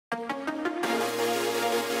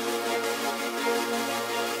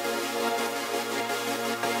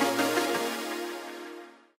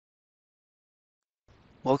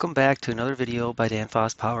Welcome back to another video by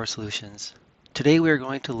Danfoss Power Solutions. Today we are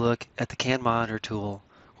going to look at the CAN Monitor tool,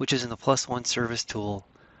 which is in the PLUS+1 Service tool.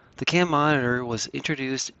 The CAN Monitor was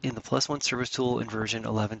introduced in the PLUS+1 Service tool in version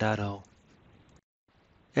 11.0.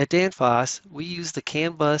 At Danfoss, we use the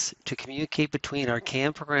CAN bus to communicate between our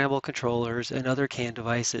CAN programmable controllers and other CAN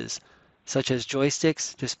devices, such as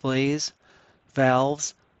joysticks, displays,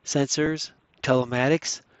 valves, sensors,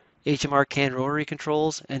 telematics, HMR CAN rotary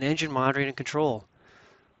controls, and engine monitoring and control.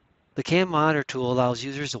 The CAN Monitor tool allows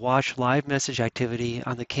users to watch live message activity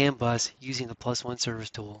on the CAN bus using the PLUS+1 Service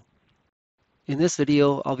tool. In this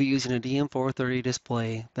video, I'll be using a DM430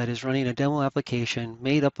 display that is running a demo application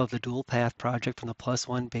made up of the dual path project from the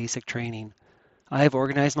PLUS+1 basic training. I have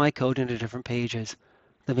organized my code into different pages.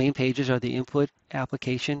 The main pages are the input,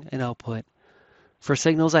 application, and output. For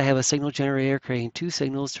signals, I have a signal generator creating two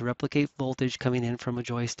signals to replicate voltage coming in from a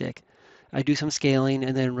joystick. I do some scaling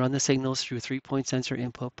and then run the signals through 3-point sensor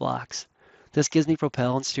input blocks. This gives me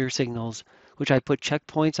propel and steer signals, which I put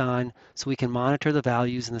checkpoints on so we can monitor the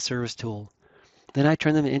values in the service tool. Then I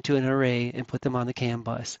turn them into an array and put them on the CAN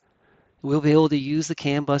bus. We'll be able to use the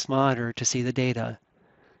CAN bus monitor to see the data,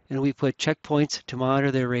 and we put checkpoints to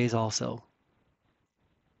monitor the arrays also.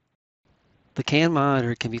 The CAN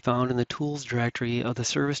monitor can be found in the Tools directory of the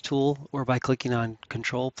Service tool or by clicking on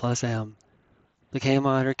Ctrl+M. The CAN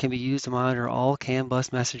monitor can be used to monitor all CAN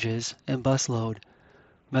bus messages and bus load.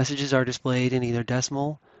 Messages are displayed in either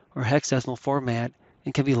decimal or hexadecimal format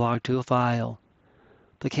and can be logged to a file.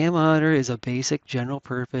 The CAN monitor is a basic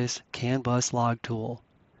general-purpose CAN bus log tool.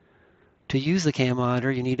 To use the CAN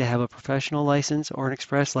monitor, you need to have a professional license or an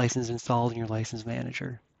express license installed in your license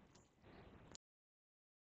manager.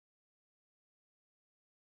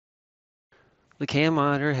 The CAN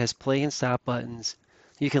monitor has play and stop buttons.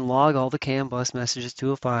 You can log all the CAN bus messages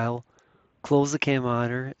to a file, close the CAN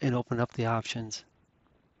monitor, and open up the options.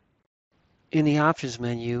 In the Options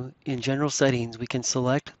menu, in General Settings, we can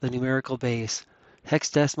select the numerical base,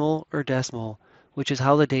 hexadecimal or decimal, which is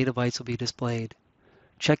how the data bytes will be displayed.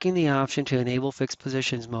 Checking the option to enable fixed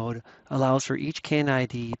positions mode allows for each CAN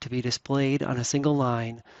ID to be displayed on a single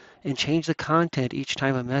line and change the content each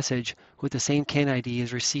time a message with the same CAN ID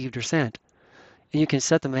is received or sent. And you can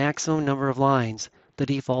set the maximum number of lines. The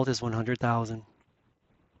default is 100,000.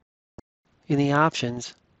 In the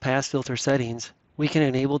Options, Pass Filter Settings, we can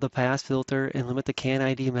enable the pass filter and limit the CAN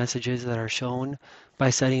ID messages that are shown by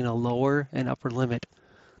setting a lower and upper limit.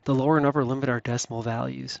 The lower and upper limit are decimal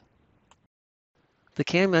values. The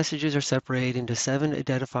CAN messages are separated into 7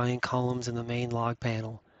 identifying columns in the main log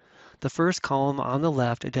panel. The first column on the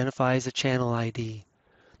left identifies the channel ID.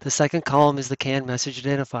 The second column is the CAN message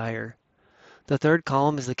identifier. The third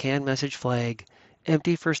column is the CAN message flag,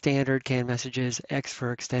 empty for standard CAN messages, X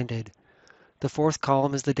for extended. The fourth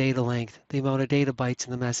column is the data length, the amount of data bytes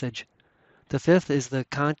in the message. The fifth is the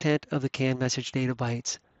content of the CAN message data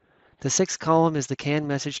bytes. The sixth column is the CAN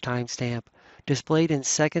message timestamp, displayed in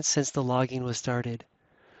seconds since the logging was started.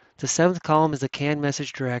 The seventh column is the CAN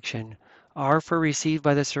message direction, R for received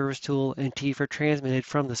by the service tool and T for transmitted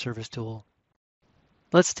from the service tool.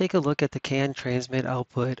 Let's take a look at the CAN transmit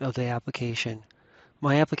output of the application.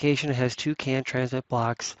 My application has 2 CAN transmit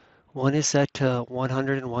blocks. One is set to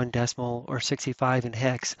 101 decimal or 65 in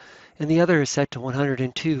hex, and the other is set to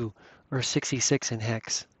 102 or 66 in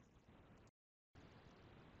hex.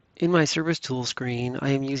 In my service tool screen, I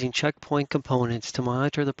am using checkpoint components to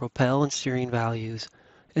monitor the propel and steering values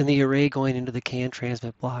and the array going into the CAN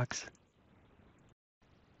transmit blocks.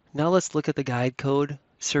 Now let's look at the guide code,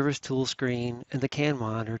 service tool screen, and the CAN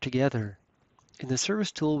monitor together. In the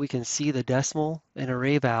service tool, we can see the decimal and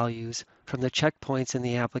array values from the checkpoints in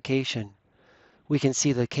the application. We can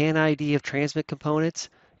see the CAN ID of transmit components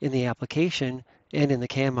in the application and in the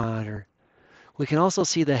CAN monitor. We can also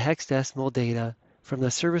see the hexadecimal data from the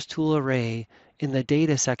service tool array in the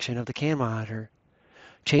data section of the CAN monitor.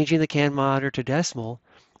 Changing the CAN monitor to decimal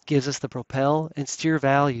gives us the propel and steer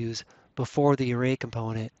values before the array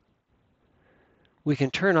component. We can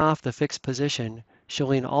turn off the fixed position,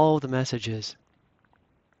 showing all of the messages.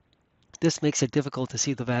 This makes it difficult to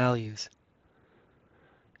see the values.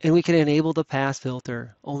 And we can enable the pass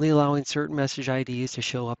filter, only allowing certain message IDs to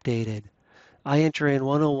show updated. I enter in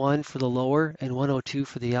 101 for the lower and 102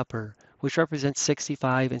 for the upper, which represents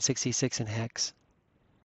 65 and 66 in hex.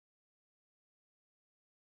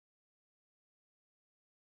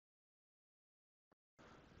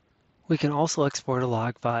 We can also export a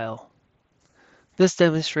log file. This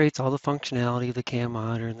demonstrates all the functionality of the CAN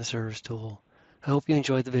monitor and the service tool. I hope you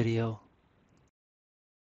enjoyed the video.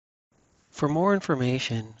 For more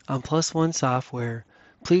information on PLUS+1 Software,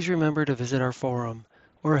 please remember to visit our forum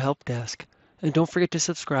or Helpdesk And don't forget to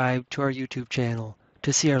subscribe to our YouTube channel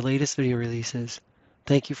to see our latest video releases.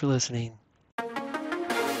 Thank you for listening.